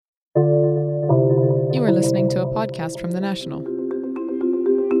You are listening to a podcast from The National.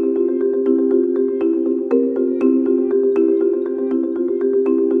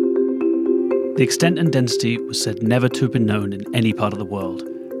 The extent and density was said never to have been known in any part of the world,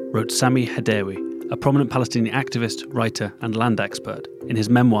 wrote Sami Hedawi, a prominent Palestinian activist, writer and land expert, in his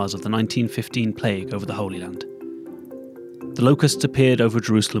memoirs of the 1915 plague over the Holy Land. The locusts appeared over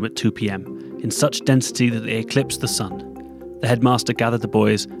Jerusalem at 2 p.m, in such density that they eclipsed the sun. The headmaster gathered the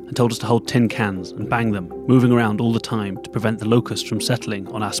boys and told us to hold tin cans and bang them, moving around all the time to prevent the locusts from settling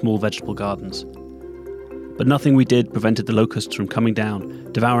on our small vegetable gardens. But nothing we did prevented the locusts from coming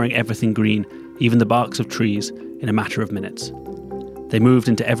down, devouring everything green, even the barks of trees, in a matter of minutes. They moved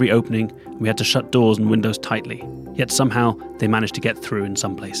into every opening, and we had to shut doors and windows tightly, yet somehow they managed to get through in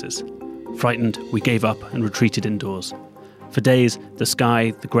some places. Frightened, we gave up and retreated indoors. For days, the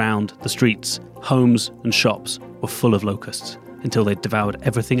sky, the ground, the streets, homes and shops were full of locusts, until they'd devoured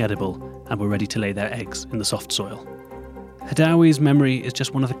everything edible and were ready to lay their eggs in the soft soil. Hedawi's memory is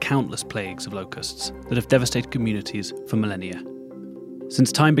just one of the countless plagues of locusts that have devastated communities for millennia.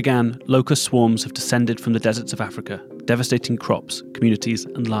 Since time began, locust swarms have descended from the deserts of Africa, devastating crops, communities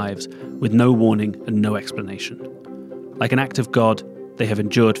and lives with no warning and no explanation. Like an act of God, they have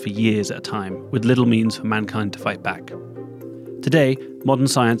endured for years at a time, with little means for mankind to fight back. Today, modern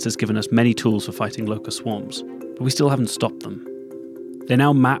science has given us many tools for fighting locust swarms, but we still haven't stopped them. They're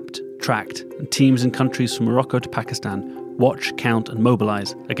now mapped, tracked, and teams in countries from Morocco to Pakistan watch, count and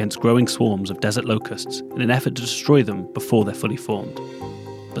mobilise against growing swarms of desert locusts in an effort to destroy them before they're fully formed.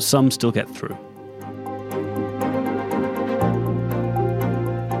 But some still get through.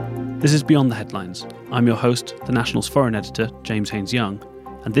 This is Beyond the Headlines. I'm your host, The National's foreign editor, James Haynes-Young,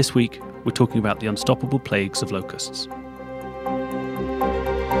 and this week we're talking about the unstoppable plagues of locusts.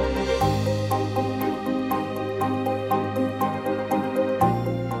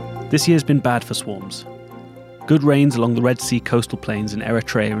 This year's been bad for swarms. Good rains along the Red Sea coastal plains in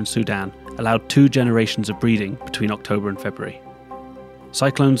Eritrea and Sudan allowed 2 generations of breeding between October and February.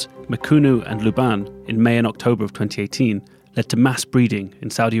 Cyclones Mekunu and Luban in May and October of 2018 led to mass breeding in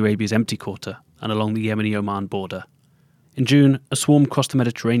Saudi Arabia's Empty Quarter and along the Yemeni-Oman border. In June, a swarm crossed the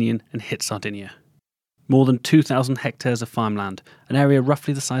Mediterranean and hit Sardinia. More than 2,000 hectares of farmland, an area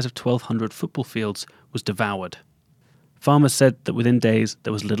roughly the size of 1,200 football fields, was devoured. Farmers said that within days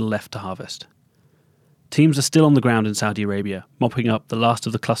there was little left to harvest. Teams are still on the ground in Saudi Arabia, mopping up the last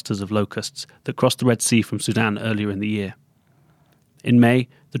of the clusters of locusts that crossed the Red Sea from Sudan earlier in the year. In May,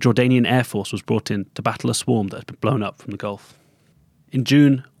 the Jordanian Air Force was brought in to battle a swarm that had been blown up from the Gulf. In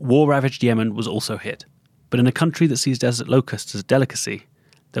June, war-ravaged Yemen was also hit, but in a country that sees desert locusts as a delicacy,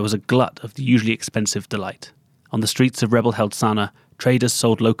 there was a glut of the usually expensive delight. On the streets of rebel-held Sana'a, traders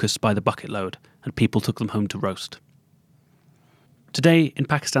sold locusts by the bucket load, and people took them home to roast. Today, in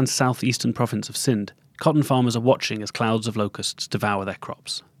Pakistan's southeastern province of Sindh, cotton farmers are watching as clouds of locusts devour their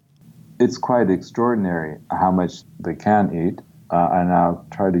crops. It's quite extraordinary how much they can eat, and I'll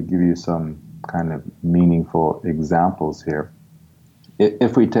try to give you some kind of meaningful examples here.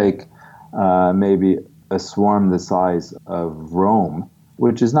 If we take maybe a swarm the size of Rome,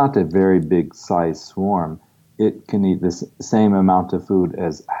 which is not a very big size swarm, it can eat the same amount of food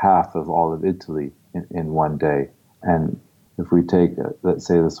as half of all of Italy in one day. And if we take, let's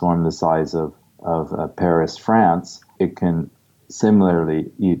say, the swarm the size of Paris, France, it can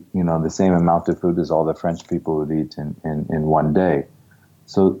similarly eat, the same amount of food as all the French people would eat in one day.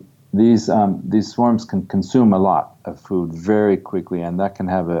 So these swarms can consume a lot of food very quickly, and that can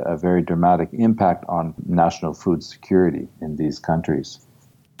have a very dramatic impact on national food security in these countries.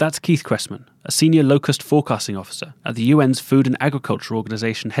 That's Keith Cressman, a senior locust forecasting officer at the UN's Food and Agriculture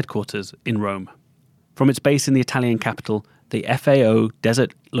Organization headquarters in Rome. From its base in the Italian capital, the FAO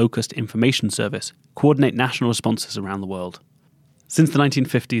Desert Locust Information Service coordinate national responses around the world. Since the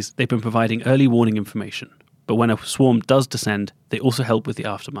 1950s, they've been providing early warning information, but when a swarm does descend, they also help with the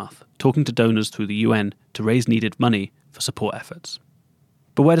aftermath, talking to donors through the UN to raise needed money for support efforts.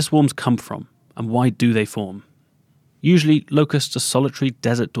 But where do swarms come from, and why do they form? Usually, locusts are solitary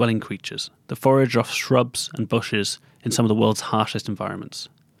desert-dwelling creatures that forage off shrubs and bushes in some of the world's harshest environments.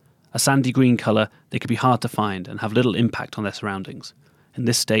 A sandy green colour, they can be hard to find and have little impact on their surroundings. In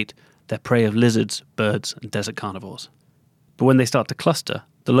this state, they're prey of lizards, birds and desert carnivores. But when they start to cluster,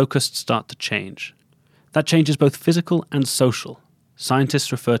 the locusts start to change. That change is both physical and social.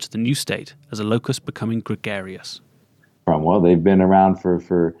 Scientists refer to the new state as a locust becoming gregarious. Well, they've been around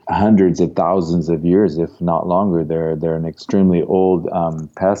for hundreds of thousands of years, if not longer. They're an extremely old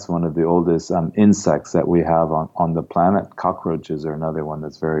pest, one of the oldest insects that we have on the planet. Cockroaches are another one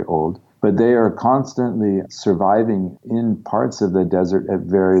that's very old. But they are constantly surviving in parts of the desert at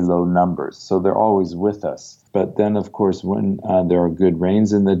very low numbers. So they're always with us. But then, of course, when there are good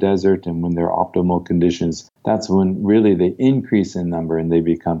rains in the desert and when there are optimal conditions, that's when really they increase in number and they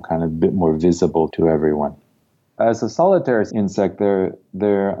become kind of a bit more visible to everyone. As a solitary insect, they're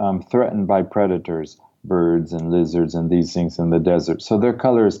threatened by predators, birds and lizards and these things in the desert. So their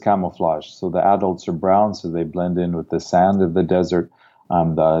color is camouflage. So the adults are brown, so they blend in with the sand of the desert.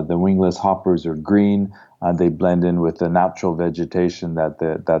 The wingless hoppers are green. They blend in with the natural vegetation that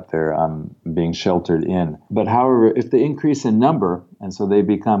they're being sheltered in. But however, if they increase in number, and so they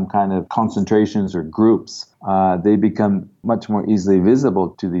become kind of concentrations or groups, they become much more easily visible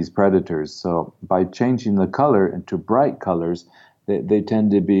to these predators. So by changing the color into bright colors, they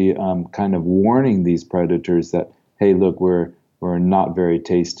tend to be kind of warning these predators that, hey, look, we're not very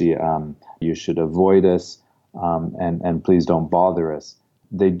tasty. You should avoid us, and please don't bother us.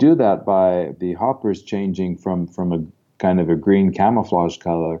 They do that by the hoppers changing from a kind of a green camouflage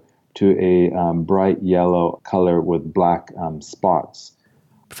color to a bright yellow color with black spots.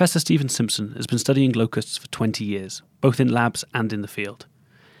 Professor Stephen Simpson has been studying locusts for 20 years, both in labs and in the field.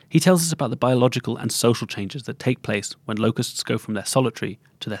 He tells us about the biological and social changes that take place when locusts go from their solitary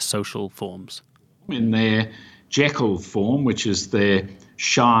to their social forms. In their Jekyll form, which is their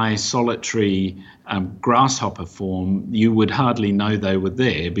shy, solitary grasshopper form, you would hardly know they were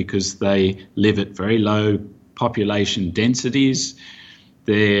there because they live at very low population densities.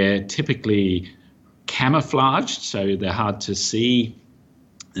 They're typically camouflaged, so they're hard to see,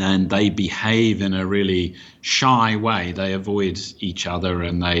 and they behave in a really shy way. They avoid each other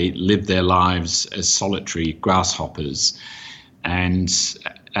and they live their lives as solitary grasshoppers. And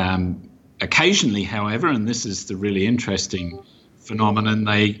occasionally, however, and this is the really interesting phenomenon,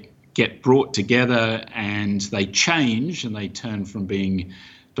 they get brought together and they change and they turn from being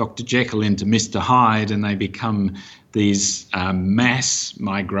Dr. Jekyll into Mr. Hyde, and they become these mass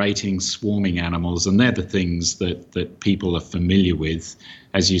migrating swarming animals. And they're the things that people are familiar with,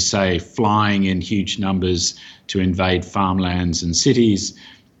 as you say, flying in huge numbers to invade farmlands and cities.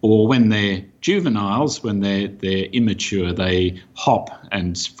 Or when they're juveniles, when they're immature, they hop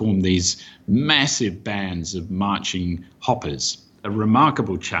and form these massive bands of marching hoppers. A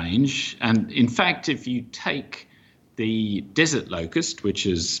remarkable change. And in fact, if you take the desert locust, which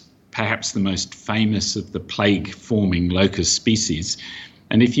is perhaps the most famous of the plague-forming locust species,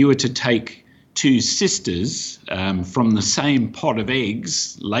 and if you were to take two sisters from the same pot of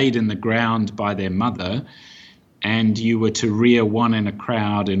eggs laid in the ground by their mother, and you were to rear one in a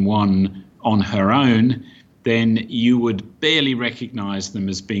crowd and one on her own, then you would barely recognize them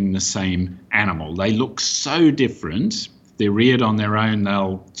as being the same animal. They look so different. They're reared on their own,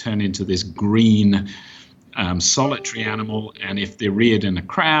 they'll turn into this green solitary animal, and if they're reared in a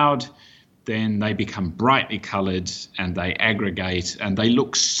crowd, then they become brightly coloured and they aggregate, and they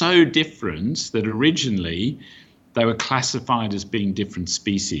look so different that originally they were classified as being different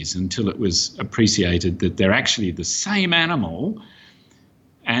species until it was appreciated that they're actually the same animal,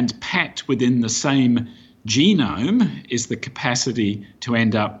 and packed within the same genome is the capacity to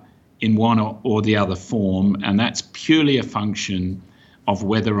end up in one or the other form, and that's purely a function of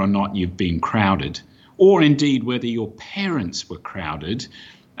whether or not you've been crowded, or indeed whether your parents were crowded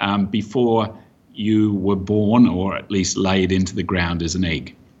before you were born, or at least laid into the ground as an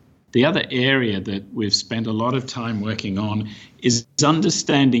egg. The other area that we've spent a lot of time working on is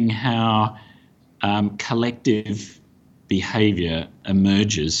understanding how collective behavior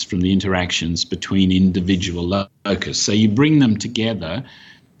emerges from the interactions between individual locusts. So you bring them together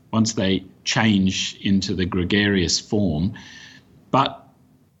once they change into the gregarious form, but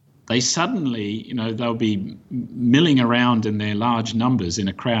they suddenly, they'll be milling around in their large numbers in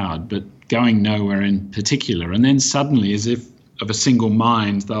a crowd, but going nowhere in particular. And then suddenly, as if of a single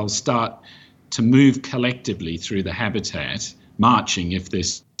mind, they'll start to move collectively through the habitat, marching if they're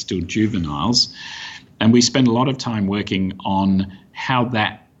still juveniles. And we spend a lot of time working on how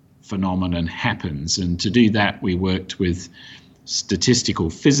that phenomenon happens. And to do that, we worked with statistical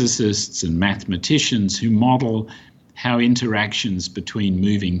physicists and mathematicians who model how interactions between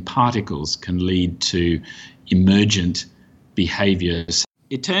moving particles can lead to emergent behaviours.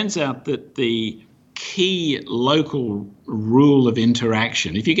 It turns out that the key local rule of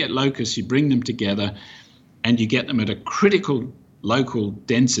interaction, if you get locusts, you bring them together and you get them at a critical local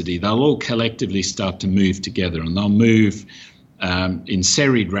density, they'll all collectively start to move together, and they'll move in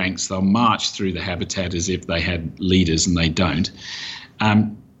serried ranks. They'll march through the habitat as if they had leaders, and they don't.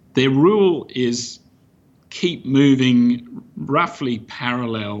 Their rule is keep moving roughly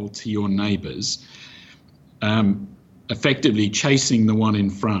parallel to your neighbours, effectively chasing the one in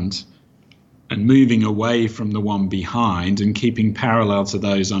front and moving away from the one behind and keeping parallel to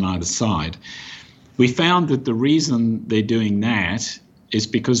those on either side. We found that the reason they're doing that is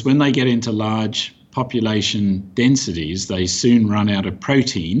because when they get into large population densities, they soon run out of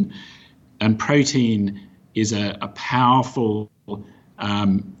protein, and protein is a powerful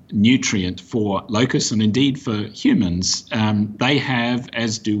nutrient for locusts and indeed for humans. They have,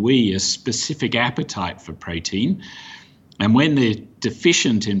 as do we, a specific appetite for protein, and when they're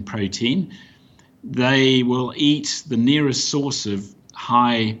deficient in protein, they will eat the nearest source of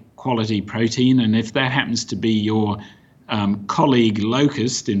high quality protein, and if that happens to be your colleague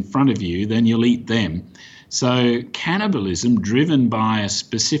locust in front of you, then you'll eat them. So cannibalism driven by a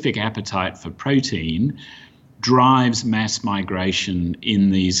specific appetite for protein drives mass migration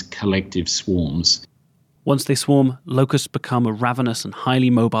in these collective swarms. Once they swarm, locusts become a ravenous and highly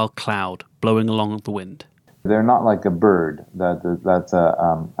mobile cloud blowing along the wind. They're not like a bird that's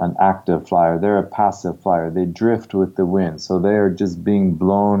an active flyer. They're a passive flyer. They drift with the wind, so they are just being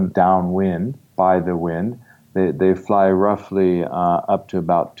blown downwind by the wind. They fly roughly up to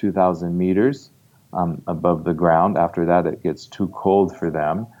about 2,000 meters above the ground. After that, it gets too cold for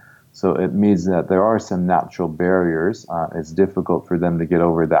them. So it means that there are some natural barriers. It's difficult for them to get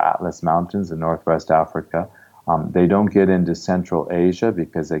over the Atlas Mountains in northwest Africa. They don't get into Central Asia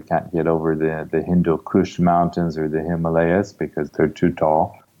because they can't get over the Hindu Kush Mountains or the Himalayas because they're too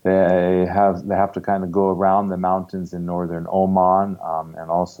tall. They have to kind of go around the mountains in northern Oman,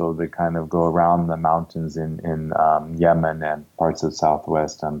 and also they kind of go around the mountains in Yemen and parts of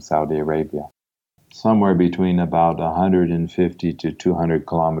southwest Saudi Arabia. Somewhere between about 150 to 200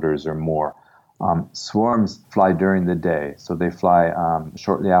 kilometers or more. Swarms fly during the day, so they fly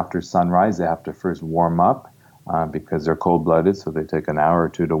shortly after sunrise. They have to first warm up because they're cold-blooded, so they take an hour or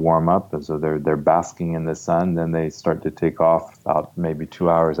two to warm up, and so they're basking in the sun. Then they start to take off about maybe 2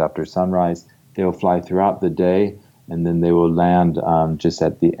 hours after sunrise. They'll fly throughout the day, and then they will land just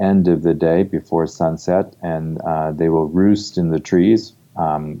at the end of the day before sunset, and they will roost in the trees,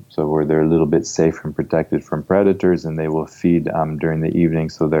 so where they're a little bit safe and protected from predators, and they will feed during the evening,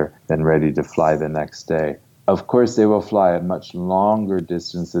 so they're then ready to fly the next day. Of course, they will fly at much longer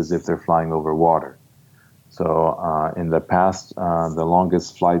distances if they're flying over water. So in the past, the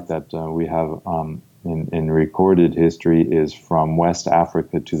longest flight that we have in recorded history is from West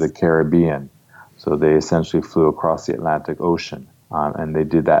Africa to the Caribbean. So they essentially flew across the Atlantic Ocean, and they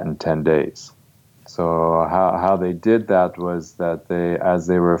did that in 10 days. So how they did that was that as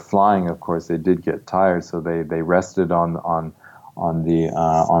they were flying, of course, they did get tired, so they rested on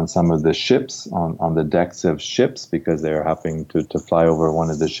some of the ships, on the decks of ships, because they were having to fly over one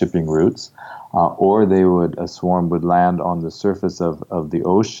of the shipping routes, or a swarm would land on the surface of the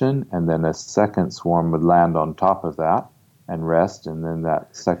ocean, and then a second swarm would land on top of that and rest, and then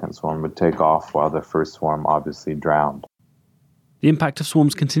that second swarm would take off while the first swarm obviously drowned. The impact of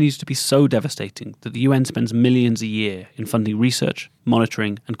swarms continues to be so devastating that the UN spends millions a year in funding research,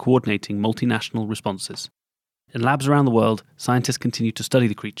 monitoring, and coordinating multinational responses. In labs around the world, scientists continue to study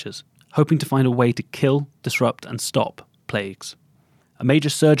the creatures, hoping to find a way to kill, disrupt, and stop plagues. A major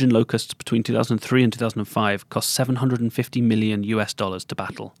surge in locusts between 2003 and 2005 cost $750 million to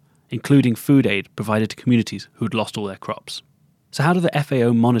battle, including food aid provided to communities who'd lost all their crops. So how do the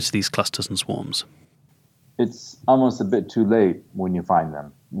FAO monitor these clusters and swarms? It's almost a bit too late when you find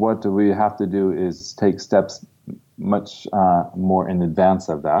them. What we have to do is take steps much more in advance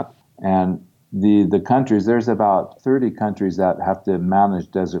of that. And the countries, there's about 30 countries that have to manage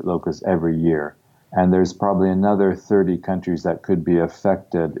desert locusts every year. And there's probably another 30 countries that could be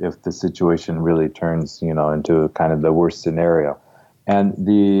affected if the situation really turns, into kind of the worst scenario. And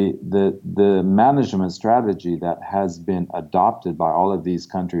the management strategy that has been adopted by all of these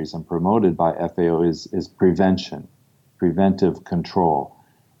countries and promoted by FAO is preventive control.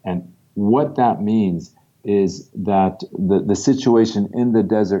 And what that means is that the situation in the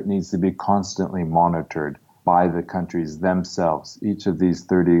desert needs to be constantly monitored by the countries themselves. Each of these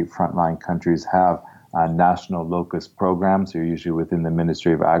 30 frontline countries have national locust programs. They're usually within the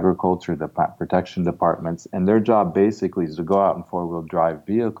Ministry of Agriculture, the plant protection departments, and their job basically is to go out in four-wheel drive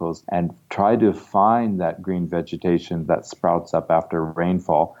vehicles and try to find that green vegetation that sprouts up after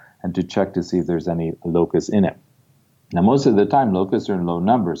rainfall and to check to see if there's any locusts in it. Now, most of the time, locusts are in low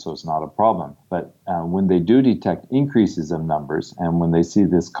numbers, so it's not a problem. But when they do detect increases of numbers, and when they see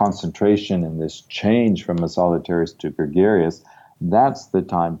this concentration and this change from a solitarius to gregarious, that's the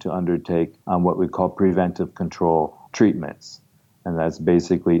time to undertake what we call preventive control treatments. And that's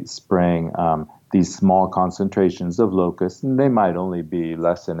basically spraying these small concentrations of locusts, and they might only be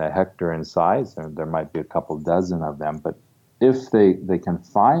less than a hectare in size, or there might be a couple dozen of them, but if they can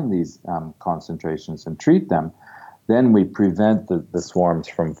find these concentrations and treat them, then we prevent the swarms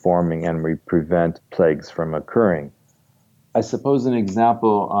from forming and we prevent plagues from occurring. I suppose an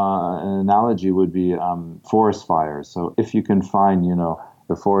example, an analogy would be forest fires. So if you can find,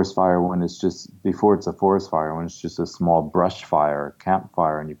 the forest fire when it's just, before it's a forest fire, when it's just a small brush fire,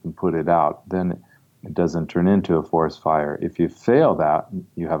 campfire, and you can put it out, then it doesn't turn into a forest fire. If you fail that,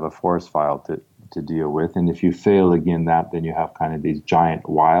 you have a forest fire to deal with. And if you fail again that, then you have kind of these giant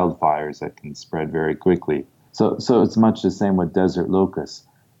wildfires that can spread very quickly. So it's much the same with desert locusts.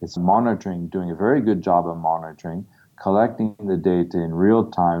 It's monitoring, doing a very good job of monitoring, collecting the data in real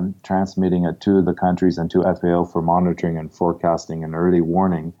time, transmitting it to the countries and to FAO for monitoring and forecasting and early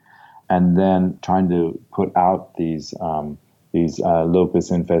warning, and then trying to put out these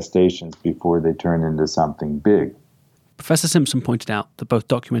locust infestations before they turn into something big. Professor Simpson pointed out that both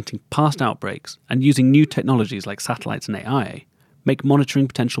documenting past outbreaks and using new technologies like satellites and AI make monitoring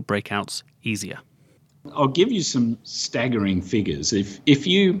potential breakouts easier. I'll give you some staggering figures. If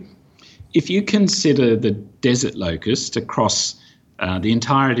you consider the desert locust across the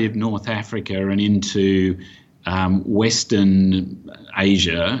entirety of North Africa and into Western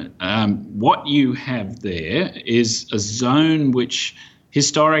Asia, what you have there is a zone which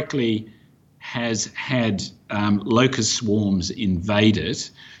historically has had locust swarms invade it,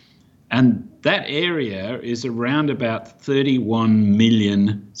 and that area is around about 31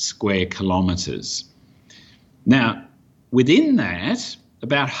 million square kilometres. Now, within that,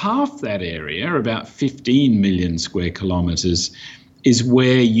 about half that area, about 15 million square kilometres, is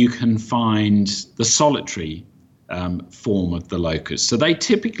where you can find the solitary form of the locust. So they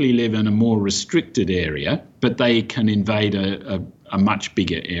typically live in a more restricted area, but they can invade a much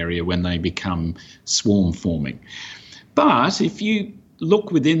bigger area when they become swarm forming. But if you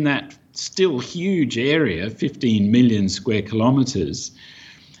look within that still huge area, 15 million square kilometres,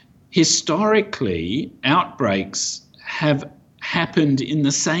 historically outbreaks have happened in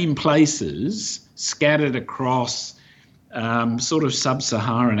the same places, scattered across sort of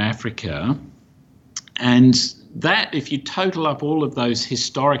sub-Saharan Africa. And that, if you total up all of those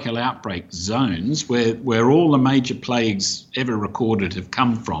historical outbreak zones where all the major plagues ever recorded have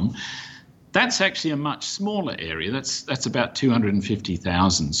come from, that's actually a much smaller area. That's about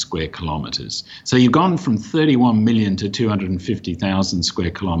 250,000 square kilometres. So you've gone from 31 million to 250,000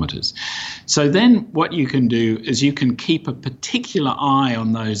 square kilometres. So then what you can do is you can keep a particular eye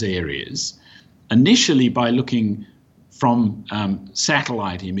on those areas, initially by looking from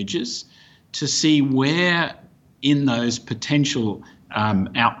satellite images to see where in those potential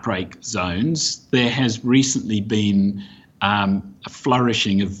outbreak zones there has recently been a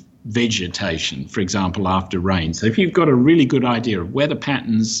flourishing of vegetation, for example, after rain. So if you've got a really good idea of weather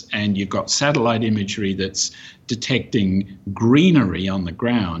patterns and you've got satellite imagery that's detecting greenery on the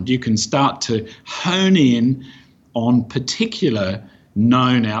ground, you can start to hone in on particular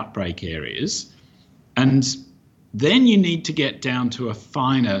known outbreak areas. And then you need to get down to a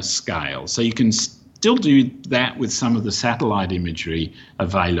finer scale. So you can still do that with some of the satellite imagery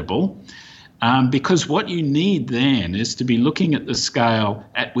available. Because what you need then is to be looking at the scale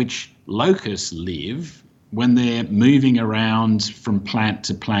at which locusts live when they're moving around from plant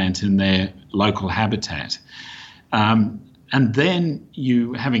to plant in their local habitat. And then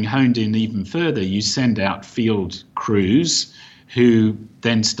you, having honed in even further, you send out field crews who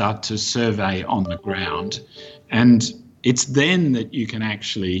then start to survey on the ground. And it's then that you can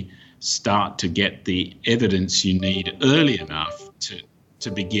actually start to get the evidence you need early enough to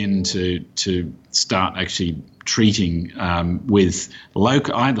begin to start actually treating with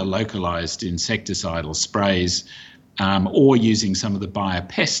either localized insecticidal sprays or using some of the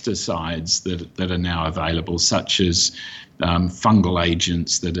biopesticides that are now available, such as fungal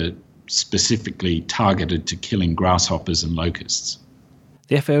agents that are specifically targeted to killing grasshoppers and locusts.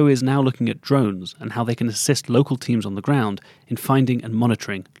 The FAO is now looking at drones and how they can assist local teams on the ground in finding and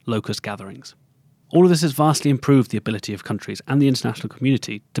monitoring locust gatherings. All of this has vastly improved the ability of countries and the international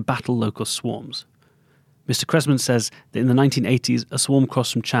community to battle locust swarms. Mr. Kresman says that in the 1980s, a swarm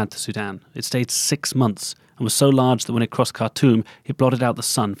crossed from Chad to Sudan. It stayed 6 months and was so large that when it crossed Khartoum, it blotted out the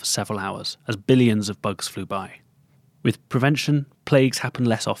sun for several hours as billions of bugs flew by. With prevention, plagues happen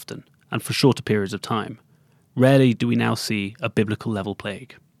less often and for shorter periods of time. Rarely do we now see a biblical-level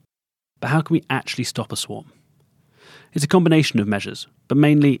plague. But how can we actually stop a swarm? It's a combination of measures, but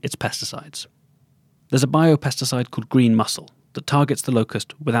mainly it's pesticides. There's a biopesticide called green mussel that targets the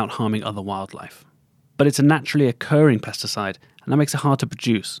locust without harming other wildlife. But it's a naturally occurring pesticide, and that makes it hard to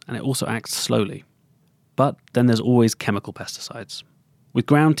produce, and it also acts slowly. But then there's always chemical pesticides. With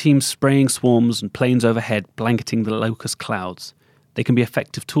ground teams spraying swarms and planes overhead blanketing the locust clouds, they can be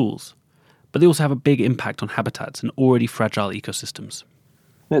effective tools, but they also have a big impact on habitats and already fragile ecosystems.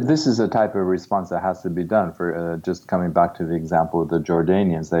 This is a type of response that has to be done. For just coming back to the example of the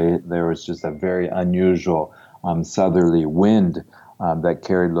Jordanians, there was just a very unusual southerly wind that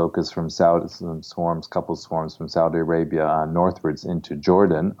carried locusts from couple swarms from Saudi Arabia northwards into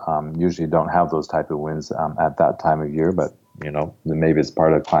Jordan. Usually don't have those type of winds at that time of year, but maybe it's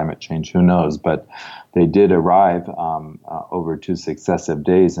part of climate change, who knows. But they did arrive over 2 successive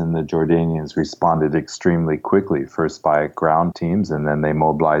days, and the Jordanians responded extremely quickly, first by ground teams, and then they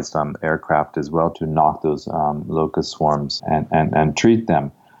mobilized aircraft as well to knock those locust swarms and treat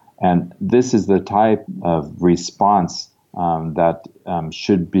them. And this is the type of response that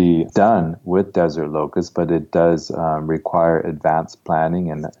should be done with desert locusts, but it does require advanced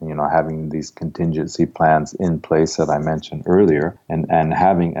planning and having these contingency plans in place that I mentioned earlier, and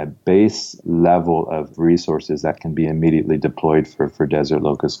having a base level of resources that can be immediately deployed for desert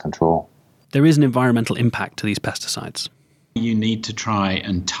locust control. There is an environmental impact to these pesticides. You need to try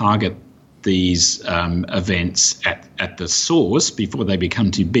and target these events at the source before they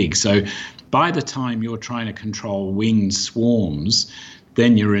become too big. So by the time you're trying to control winged swarms,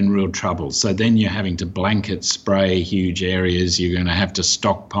 then you're in real trouble. So then you're having to blanket spray huge areas. You're going to have to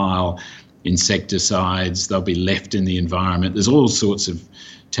stockpile insecticides. They'll be left in the environment. There's all sorts of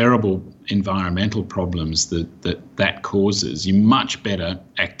terrible environmental problems that causes. You're much better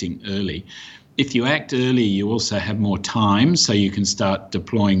acting early. If you act early, you also have more time, so you can start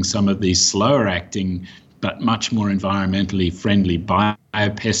deploying some of these slower acting but much more environmentally friendly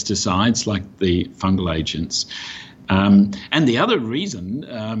biopesticides like the fungal agents. And the other reason,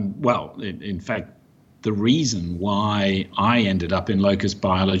 in fact, the reason why I ended up in locust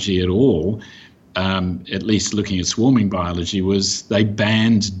biology at all, at least looking at swarming biology, was they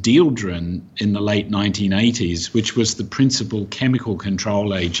banned dieldrin in the late 1980s, which was the principal chemical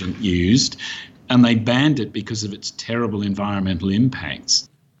control agent used, and they banned it because of its terrible environmental impacts.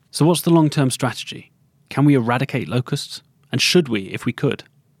 So what's the long-term strategy? Can we eradicate locusts? And should we, if we could?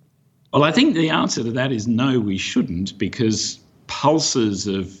 Well, I think the answer to that is no, we shouldn't, because pulses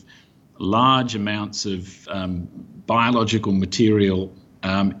of large amounts of biological material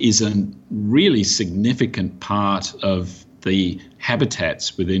is a really significant part of the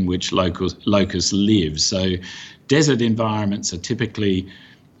habitats within which locusts live. So desert environments are typically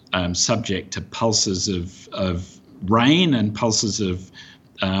subject to pulses of rain and pulses of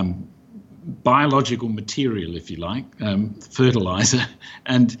biological material, if you like, fertilizer.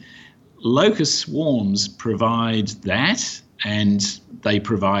 And locust swarms provide that, and they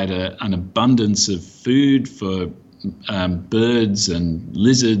provide an abundance of food for birds and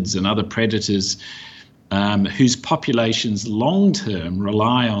lizards and other predators whose populations long-term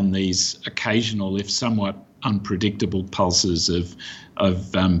rely on these occasional, if somewhat unpredictable, pulses of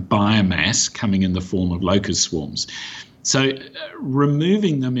biomass coming in the form of locust swarms. So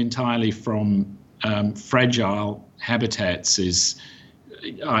removing them entirely from fragile habitats is,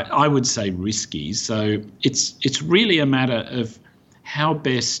 I would say, risky. So it's really a matter of how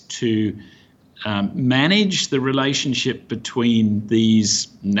best to manage the relationship between these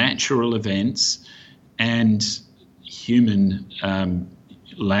natural events and human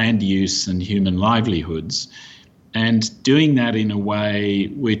land use and human livelihoods, and doing that in a way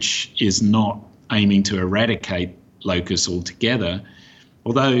which is not aiming to eradicate locusts altogether,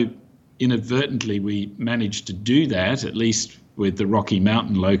 although inadvertently we managed to do that, at least with the Rocky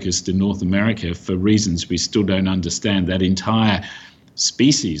Mountain locust in North America, for reasons we still don't understand. That entire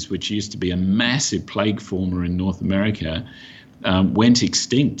species, which used to be a massive plague former in North America, went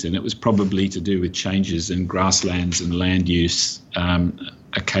extinct, and it was probably to do with changes in grasslands and land use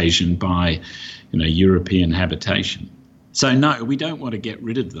occasioned by European habitation. So no, we don't want to get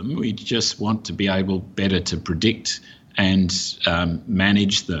rid of them. We just want to be able better to predict and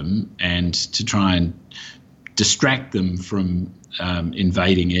manage them, and to try and distract them from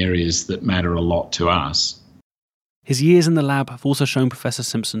invading areas that matter a lot to us. His years in the lab have also shown Professor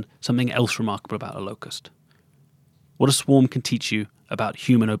Simpson something else remarkable about a locust. What a swarm can teach you about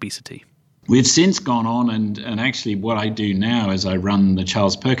human obesity. We've since gone on, and actually what I do now is I run the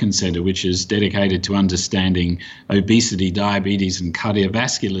Charles Perkins Centre, which is dedicated to understanding obesity, diabetes and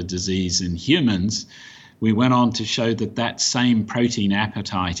cardiovascular disease in humans. We went on to show that same protein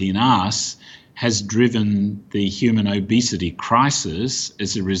appetite in us has driven the human obesity crisis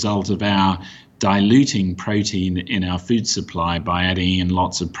as a result of our diluting protein in our food supply by adding in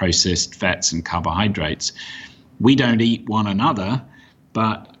lots of processed fats and carbohydrates. We don't eat one another,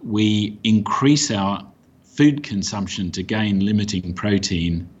 but we increase our food consumption to gain limiting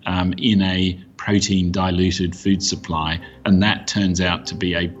protein in a protein diluted food supply, and that turns out to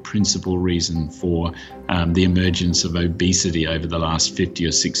be a principal reason for the emergence of obesity over the last 50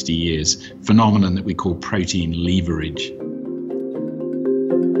 or 60 years, phenomenon that we call protein leverage.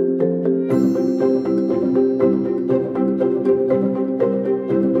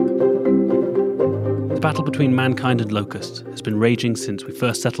 The battle between mankind and locusts has been raging since we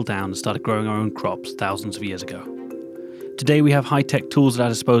first settled down and started growing our own crops thousands of years ago. Today we have high-tech tools at our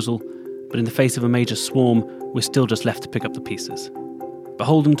disposal, but in the face of a major swarm, we're still just left to pick up the pieces.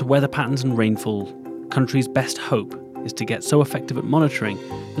 Beholden to weather patterns and rainfall, countries' best hope is to get so effective at monitoring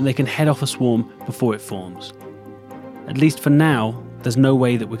that they can head off a swarm before it forms. At least for now, there's no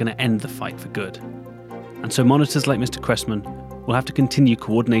way that we're going to end the fight for good. And so monitors like Mr. Cressman will have to continue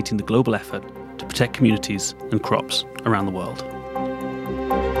coordinating the global effort to protect communities and crops around the world.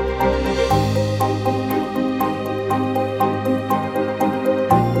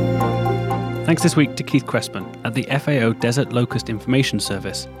 Thanks this week to Keith Cressman at the FAO Desert Locust Information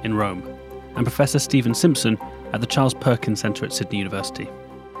Service in Rome and Professor Stephen Simpson at the Charles Perkins Centre at Sydney University.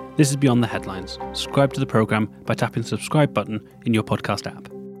 This is Beyond the Headlines. Subscribe to the programme by tapping the subscribe button in your podcast app.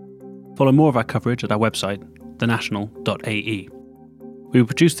 Follow more of our coverage at our website, thenational.ae. We were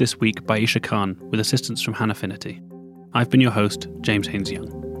produced this week by Isha Khan with assistance from Hannah Finnerty. I've been your host, James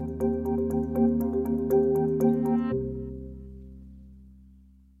Haynes-Young.